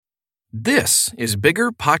This is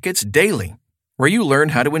Bigger Pockets Daily, where you learn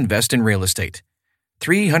how to invest in real estate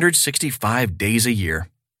 365 days a year.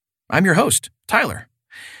 I'm your host, Tyler.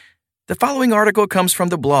 The following article comes from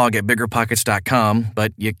the blog at biggerpockets.com,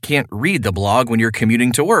 but you can't read the blog when you're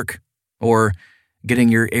commuting to work or getting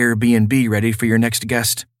your Airbnb ready for your next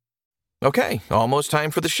guest. Okay, almost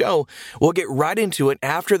time for the show. We'll get right into it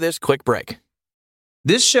after this quick break.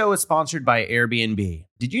 This show is sponsored by Airbnb.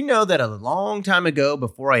 Did you know that a long time ago,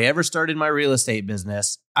 before I ever started my real estate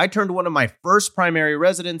business, I turned one of my first primary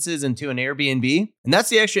residences into an Airbnb? And that's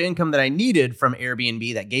the extra income that I needed from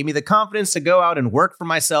Airbnb that gave me the confidence to go out and work for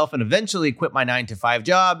myself and eventually quit my 9-to-5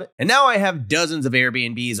 job. And now I have dozens of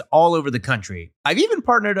Airbnbs all over the country. I've even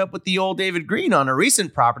partnered up with the old David Green on a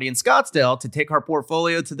recent property in Scottsdale to take our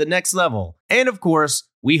portfolio to the next level. And of course,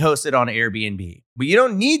 we host it on Airbnb. But you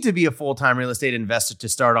don't need to be a full-time real estate investor to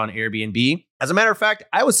start on Airbnb. As a matter of fact,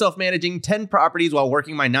 I was self-managing 10 properties while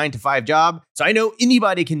working my 9-to-5 job, so I know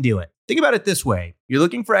anybody can do it. Think about it this way. You're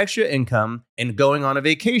looking for extra income and going on a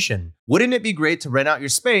vacation. Wouldn't it be great to rent out your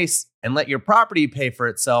space and let your property pay for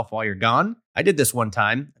itself while you're gone? I did this one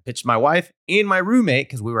time. I pitched my wife and my roommate,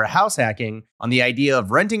 because we were house hacking, on the idea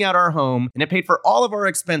of renting out our home, and it paid for all of our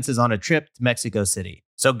expenses on a trip to Mexico City.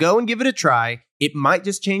 So go and give it a try. It might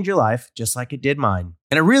just change your life, just like it did mine.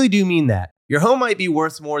 And I really do mean that. Your home might be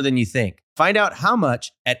worth more than you think. Find out how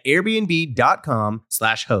much at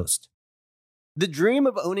airbnb.com/host. The dream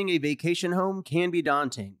of owning a vacation home can be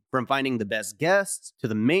daunting. From finding the best guests, to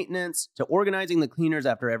the maintenance, to organizing the cleaners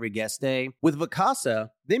after every guest stay. With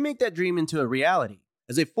Vacasa, they make that dream into a reality.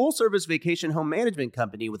 As a full-service vacation home management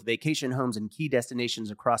company with vacation homes in key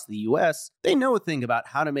destinations across the U.S., they know a thing about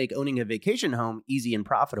how to make owning a vacation home easy and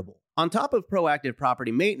profitable. On top of proactive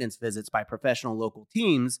property maintenance visits by professional local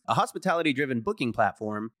teams, a hospitality-driven booking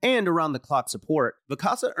platform, and around-the-clock support,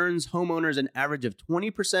 Vacasa earns homeowners an average of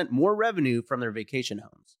 20% more revenue from their vacation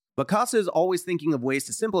homes. Vacasa is always thinking of ways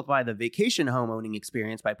to simplify the vacation home owning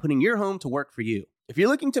experience by putting your home to work for you. If you're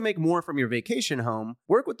looking to make more from your vacation home,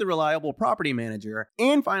 work with the reliable property manager,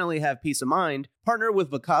 and finally have peace of mind, partner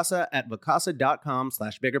with Vacasa at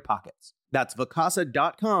vacasa.com/biggerpockets. That's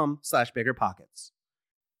vacasa.com/biggerpockets.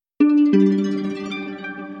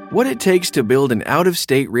 What it takes to build an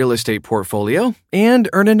out-of-state real estate portfolio and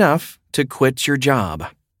earn enough to quit your job.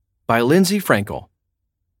 By Lindsay Frankel.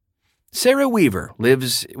 Sarah Weaver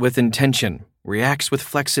lives with intention, reacts with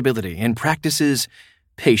flexibility, and practices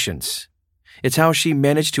patience. It's how she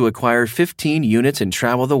managed to acquire 15 units and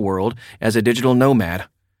travel the world as a digital nomad.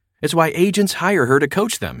 It's why agents hire her to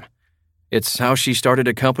coach them. It's how she started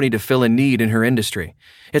a company to fill a need in her industry.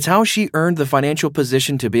 It's how she earned the financial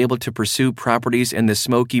position to be able to pursue properties in the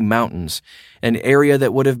Smoky Mountains, an area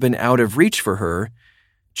that would have been out of reach for her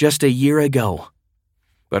just a year ago.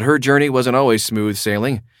 But her journey wasn't always smooth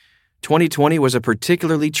sailing. 2020 was a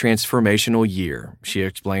particularly transformational year, she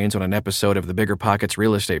explains on an episode of the Bigger Pockets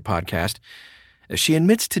Real Estate Podcast. She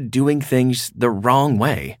admits to doing things the wrong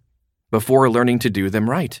way before learning to do them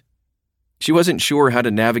right. She wasn't sure how to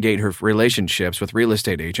navigate her relationships with real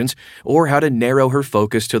estate agents or how to narrow her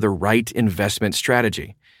focus to the right investment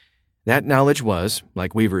strategy. That knowledge was,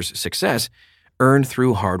 like Weaver's success, earned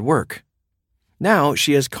through hard work. Now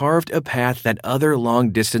she has carved a path that other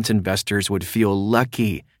long-distance investors would feel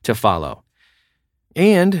lucky to follow.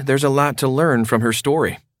 And there's a lot to learn from her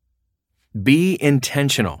story. Be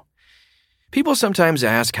intentional. People sometimes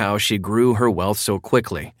ask how she grew her wealth so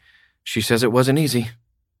quickly. She says it wasn't easy,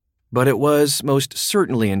 but it was most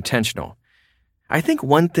certainly intentional. I think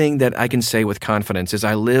one thing that I can say with confidence is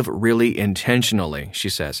I live really intentionally, she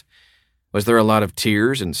says. Was there a lot of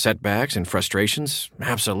tears and setbacks and frustrations?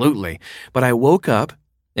 Absolutely. But I woke up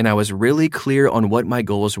and I was really clear on what my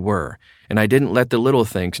goals were, and I didn't let the little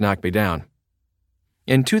things knock me down.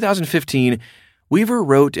 In 2015, Weaver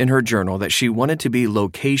wrote in her journal that she wanted to be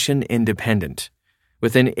location independent.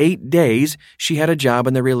 Within 8 days, she had a job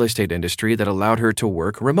in the real estate industry that allowed her to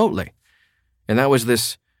work remotely. And that was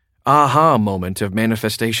this aha moment of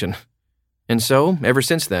manifestation. And so, ever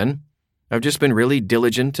since then, I've just been really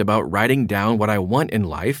diligent about writing down what I want in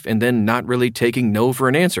life and then not really taking no for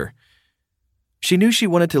an answer. She knew she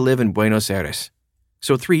wanted to live in Buenos Aires.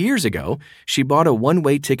 So 3 years ago, she bought a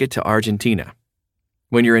one-way ticket to Argentina.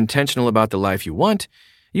 When you're intentional about the life you want,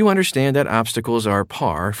 you understand that obstacles are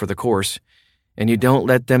par for the course, and you don't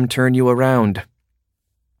let them turn you around.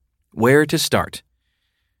 Where to start?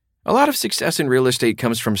 A lot of success in real estate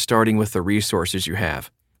comes from starting with the resources you have.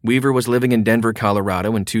 Weaver was living in Denver,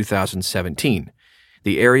 Colorado in 2017.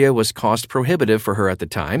 The area was cost prohibitive for her at the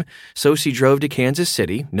time, so she drove to Kansas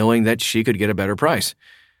City knowing that she could get a better price.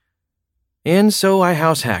 And so I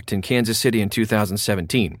house hacked in Kansas City in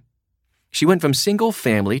 2017. She went from single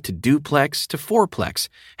family to duplex to fourplex,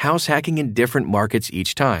 house hacking in different markets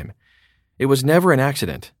each time. It was never an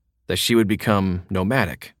accident that she would become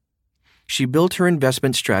nomadic. She built her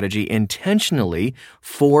investment strategy intentionally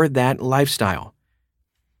for that lifestyle.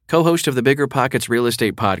 Co-host of the Bigger Pockets Real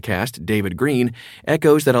Estate Podcast, David Green,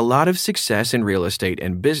 echoes that a lot of success in real estate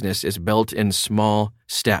and business is built in small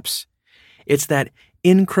steps. It's that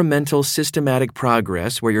incremental systematic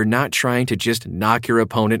progress where you're not trying to just knock your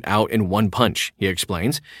opponent out in one punch, he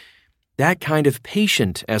explains. That kind of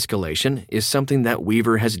patient escalation is something that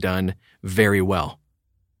Weaver has done very well.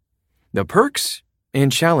 The perks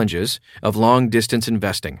and challenges of long-distance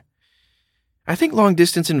investing. I think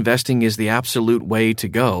long-distance investing is the absolute way to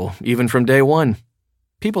go, even from day one.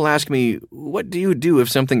 People ask me, what do you do if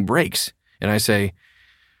something breaks? And I say,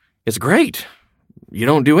 it's great. You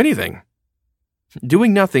don't do anything.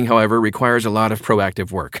 Doing nothing, however, requires a lot of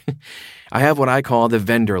proactive work. I have what I call the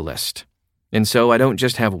vendor list. And so I don't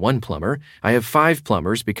just have one plumber, I have 5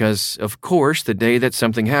 plumbers because, of course, the day that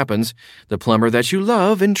something happens, the plumber that you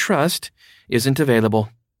love and trust isn't available.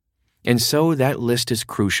 And so that list is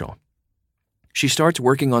crucial. She starts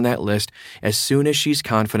working on that list as soon as she's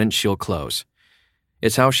confident she'll close.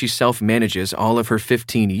 It's how she self-manages all of her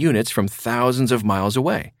 15 units from thousands of miles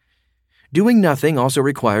away. Doing nothing also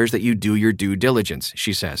requires that you do your due diligence,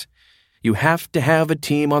 she says. You have to have a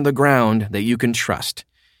team on the ground that you can trust.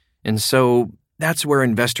 And so that's where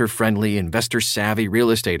investor-friendly, investor-savvy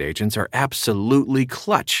real estate agents are absolutely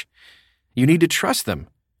clutch. You need to trust them.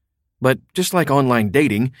 But just like online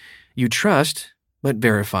dating, you trust but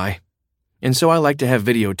verify. And so I like to have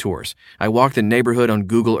video tours. I walk the neighborhood on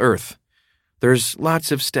Google Earth. There's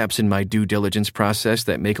lots of steps in my due diligence process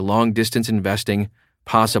that make long-distance investing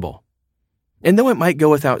possible. And though it might go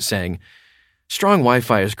without saying, strong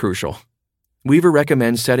Wi-Fi is crucial. Weaver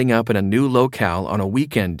recommends setting up in a new locale on a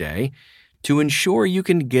weekend day to ensure you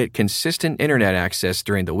can get consistent internet access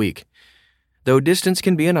during the week. Though distance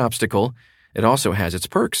can be an obstacle, it also has its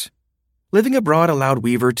perks. Living abroad allowed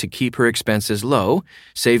Weaver to keep her expenses low,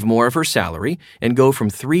 save more of her salary, and go from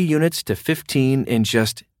 3 units to 15 in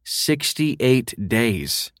just 68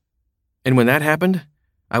 days. And when that happened,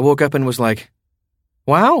 I woke up and was like,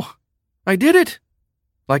 wow, I did it!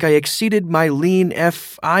 Like I exceeded my lean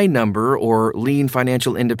FI number or lean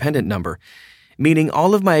financial independent number, meaning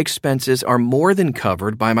all of my expenses are more than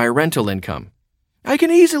covered by my rental income. I can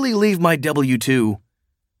easily leave my W-2.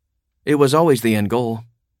 It was always the end goal.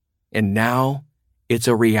 And now, it's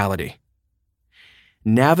a reality.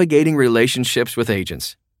 Navigating relationships with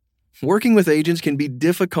agents. Working with agents can be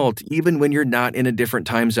difficult even when you're not in a different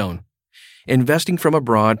time zone. Investing from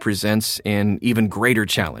abroad presents an even greater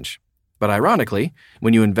challenge. But ironically,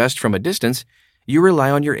 when you invest from a distance, you rely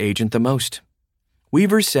on your agent the most.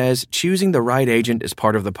 Weaver says choosing the right agent is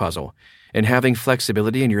part of the puzzle, and having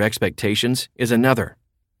flexibility in your expectations is another.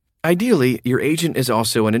 Ideally, your agent is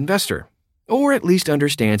also an investor. Or at least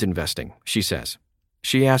understands investing, she says.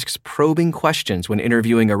 She asks probing questions when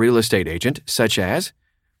interviewing a real estate agent, such as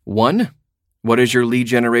 1. What does your lead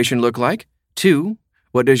generation look like? 2.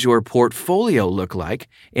 What does your portfolio look like?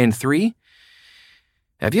 And 3.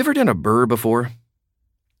 Have you ever done a BRRRR before?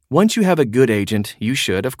 Once you have a good agent, you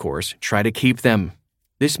should, of course, try to keep them.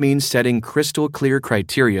 This means setting crystal clear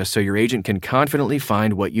criteria so your agent can confidently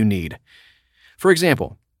find what you need. For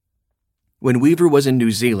example, when Weaver was in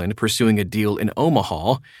New Zealand pursuing a deal in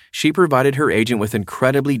Omaha, she provided her agent with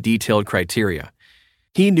incredibly detailed criteria.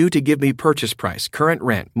 He knew to give me purchase price, current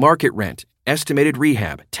rent, market rent, estimated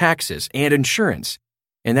rehab, taxes, and insurance,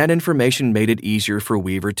 and that information made it easier for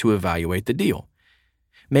Weaver to evaluate the deal.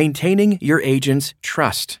 Maintaining your agent's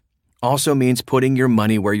trust also means putting your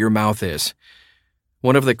money where your mouth is.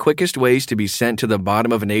 One of the quickest ways to be sent to the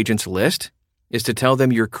bottom of an agent's list is to tell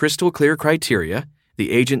them your crystal clear criteria.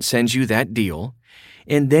 The agent sends you that deal,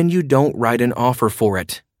 and then you don't write an offer for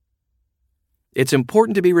it. It's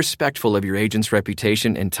important to be respectful of your agent's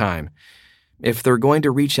reputation and time. If they're going to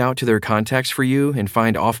reach out to their contacts for you and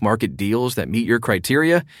find off-market deals that meet your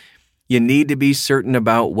criteria, you need to be certain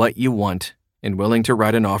about what you want and willing to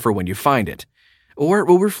write an offer when you find it, or it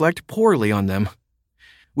will reflect poorly on them.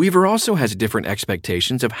 Weaver also has different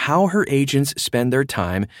expectations of how her agents spend their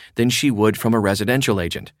time than she would from a residential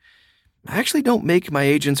agent. I actually don't make my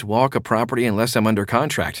agents walk a property unless I'm under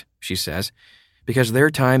contract, she says, because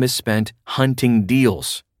their time is spent hunting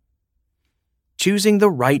deals. Choosing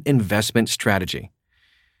the right investment strategy.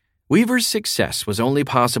 Weaver's success was only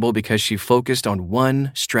possible because she focused on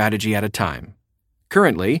one strategy at a time.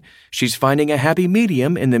 Currently, she's finding a happy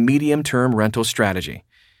medium in the medium-term rental strategy.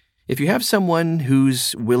 If you have someone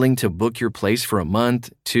who's willing to book your place for a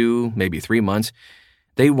month, 2, maybe 3 months,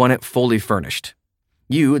 They want it fully furnished.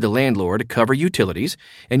 You, the landlord, cover utilities,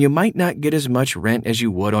 and you might not get as much rent as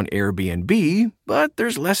you would on Airbnb, but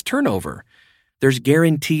there's less turnover. There's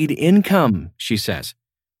guaranteed income, she says.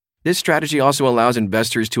 This strategy also allows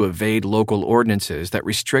investors to evade local ordinances that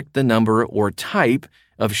restrict the number or type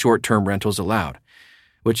of short-term rentals allowed,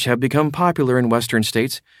 which have become popular in Western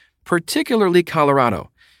states, particularly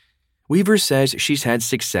Colorado. Weaver says she's had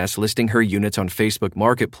success listing her units on Facebook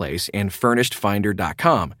Marketplace and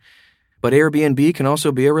FurnishedFinder.com. But Airbnb can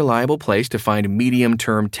also be a reliable place to find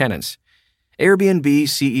medium-term tenants. Airbnb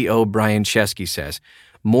CEO Brian Chesky says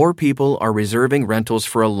more people are reserving rentals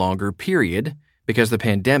for a longer period because the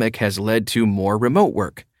pandemic has led to more remote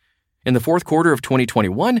work. In the fourth quarter of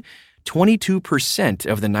 2021, 22%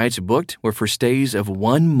 of the nights booked were for stays of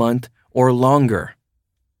 1 month or longer.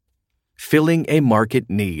 Filling a market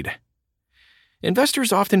need.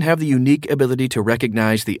 Investors often have the unique ability to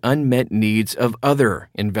recognize the unmet needs of other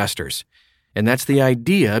investors, and that's the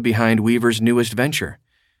idea behind Weaver's newest venture.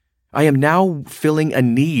 I am now filling a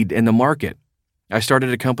need in the market. I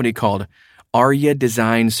started a company called Arya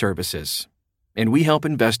Design Services, and we help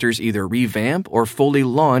investors either revamp or fully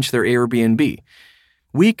launch their Airbnb.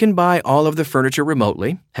 We can buy all of the furniture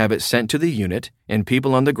remotely, have it sent to the unit, and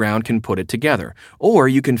people on the ground can put it together, or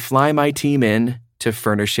you can fly my team in to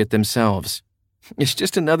furnish it themselves. It's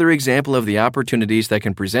just another example of the opportunities that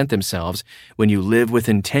can present themselves when you live with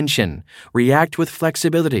intention, react with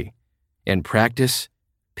flexibility, and practice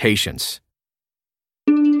patience.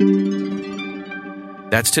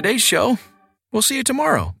 That's today's show. We'll see you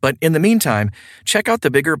tomorrow. But in the meantime, check out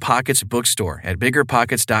the Bigger Pockets bookstore at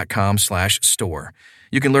biggerpockets.com/store.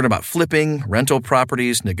 You can learn about flipping, rental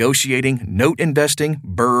properties, negotiating, note investing,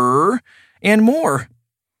 and more.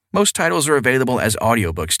 Most titles are available as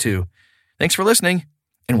audiobooks too. Thanks for listening,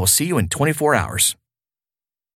 and we'll see you in 24 hours.